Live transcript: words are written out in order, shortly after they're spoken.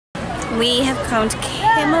We have come to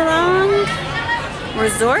Chimelong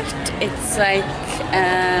Resort. It's like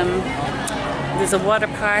there's a water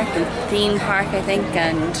park and theme park, I think,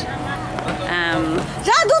 and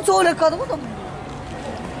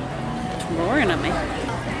roaring at me.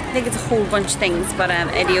 I think it's a whole bunch of things, but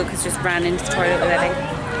Eddie Oak has just ran into the toilet with Eddie.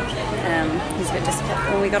 He's a bit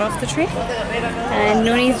disappointed when we got off the train. And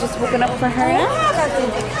Nóiní's just woken up for her nap.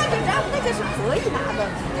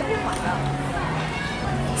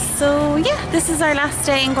 So yeah, this is our last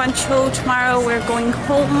day in Guangzhou. Tomorrow we're going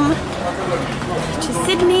home to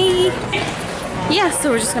Sydney. Yeah,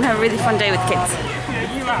 so we're just gonna have a really fun day with kids.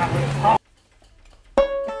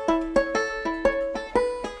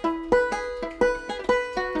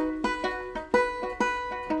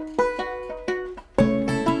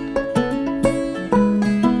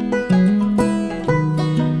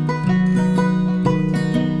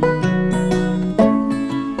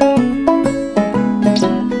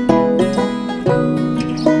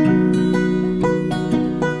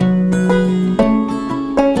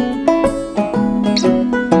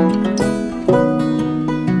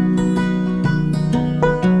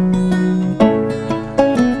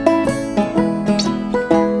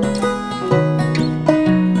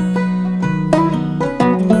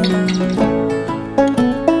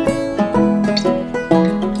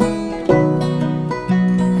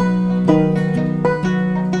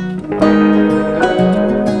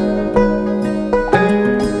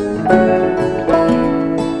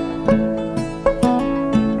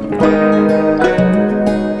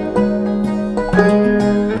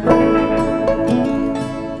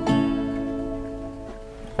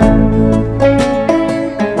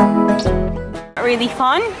 Really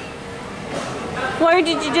fun. Where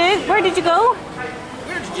did you do? Where did you go?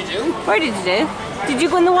 Where did you do? Where did you do? Did you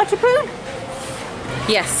go in the water pool?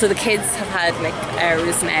 Yes, so the kids have had like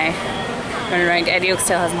hours now running around. Eddie Oak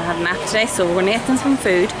still hasn't had a nap today, so we're going to get them some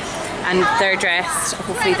food and they're dressed.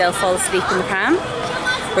 Hopefully they'll fall asleep in the pram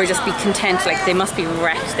or just be content. Like, they must be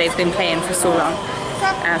wrecked. They've been playing for so long.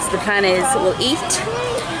 So the plan is we'll eat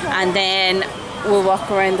and then we'll walk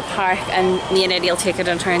around the park, and me and Eddie will take it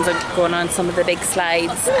on turns of going on some of the big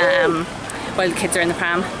slides while the kids are in the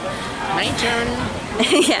pram. My turn.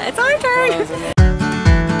 Yeah, it's our turn.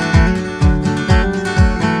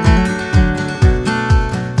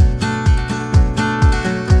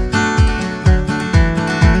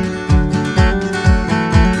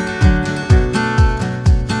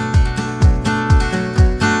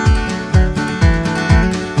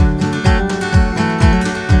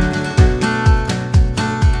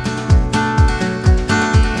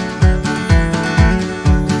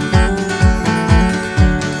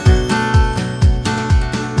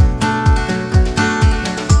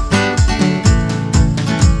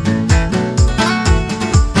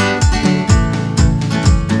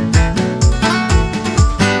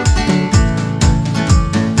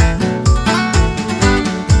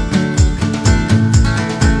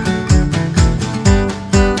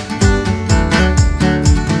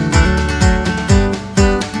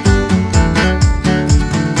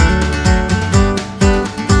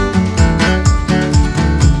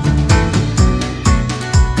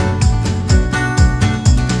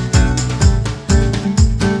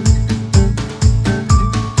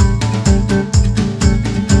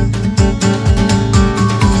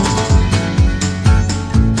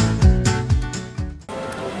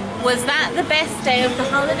 Was that the best day of the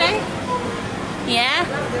holiday? Yeah?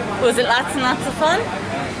 Was it lots and lots of fun?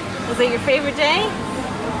 Was it your favourite day?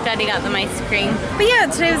 Daddy got them ice cream. But yeah,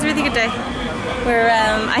 today was a really good day. Where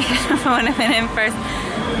when I went in first,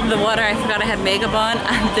 the water, I forgot I had makeup on,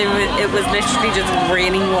 and it was literally just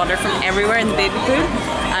raining water from everywhere in the baby pool.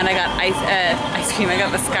 And I got ice cream, I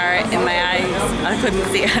got mascara in my eyes. I couldn't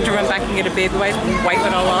see, I had to run back and get a baby wipe and wipe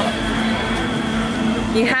it all off.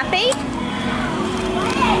 You happy?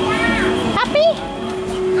 Happy?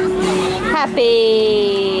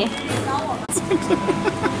 Happy.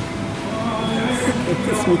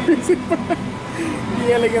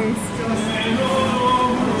 The elegance.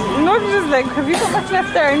 No, just like, have you got much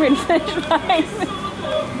left there? I'm really finished mine.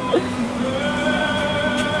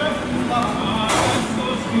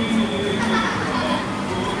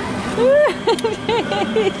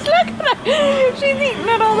 Look at her. She's eating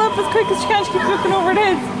it all up as quick as she can. She keeps looking over at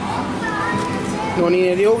his.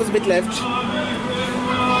 Nóinín, the old is a bit left.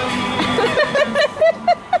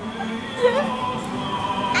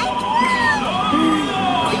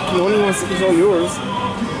 Nóinín wants to eat all yours.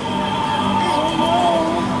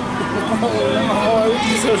 Oh, I wouldn't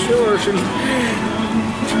be so sure.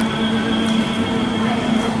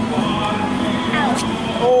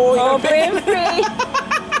 Oh, Brainfreeze.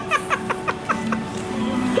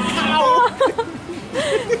 Ow!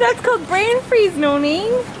 That's called Brainfreeze,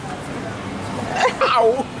 Nóinín.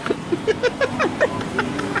 Ow!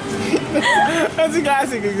 That's a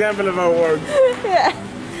classic example of how it works. Yeah.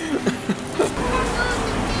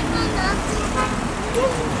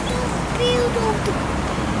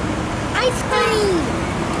 Ice cream!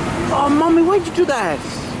 Oh, Mommy, why'd you do that?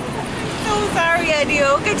 So sorry,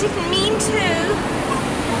 Adiok. I didn't mean to.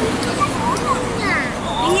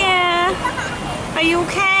 Yeah. Are you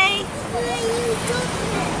okay?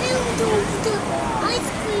 Ice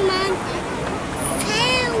cream and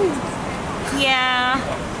tails. Yeah.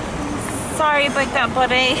 Sorry about that,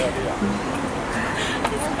 buddy. I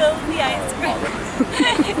spilled the ice cream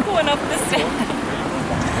going up the stairs.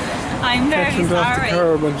 I'm very Catching off the sorry.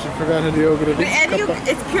 curb and she forgot how to yoga it. But Adiok,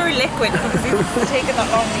 it's pure liquid because it's taken that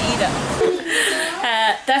long to eat it.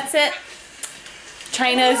 That's it.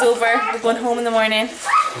 China is over. We're going home in the morning.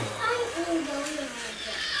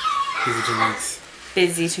 Busy 2 weeks.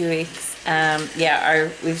 Busy 2 weeks. Yeah,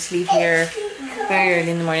 we have to leave here very early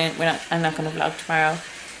in the morning. I'm not going to vlog tomorrow.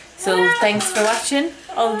 So thanks for watching.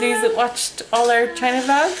 All of these that watched all our China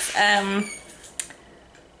vlogs. I'm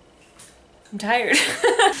tired.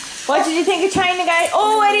 What did you think of China, guys?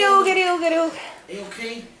 Oh, Adiok. Are you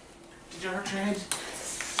okay? Did you hurt your head?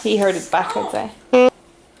 He hurt his back, I'd say.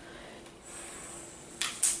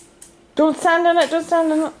 Don't stand on it, don't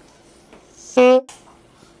stand on it.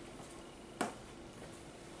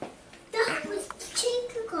 That was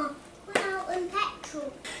Chimelong without in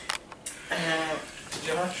petrol. Did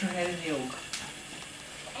you hurt your head in the yoke?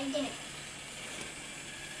 I did.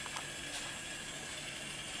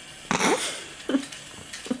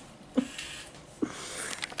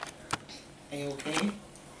 Are you okay?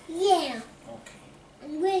 Yeah, Okay.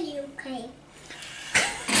 I'm really okay.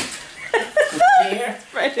 Here.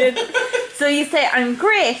 Right. So you say, I'm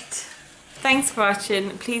great. Thanks for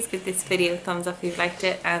watching. Please give this video a thumbs up if you've liked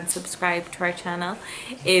it and subscribe to our channel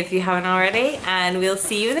if you haven't already. And we'll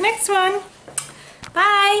see you in the next one.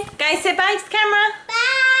 Bye. Guys, say bye to the camera.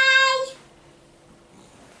 Bye!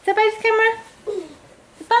 Say bye to the camera.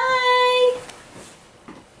 Bye.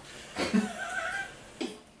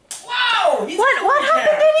 Wow! What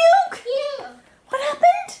happened, Adiok? Yeah. What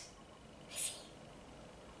happened?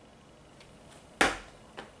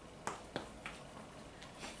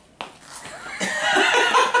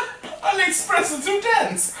 AliExpress is too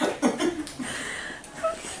dense!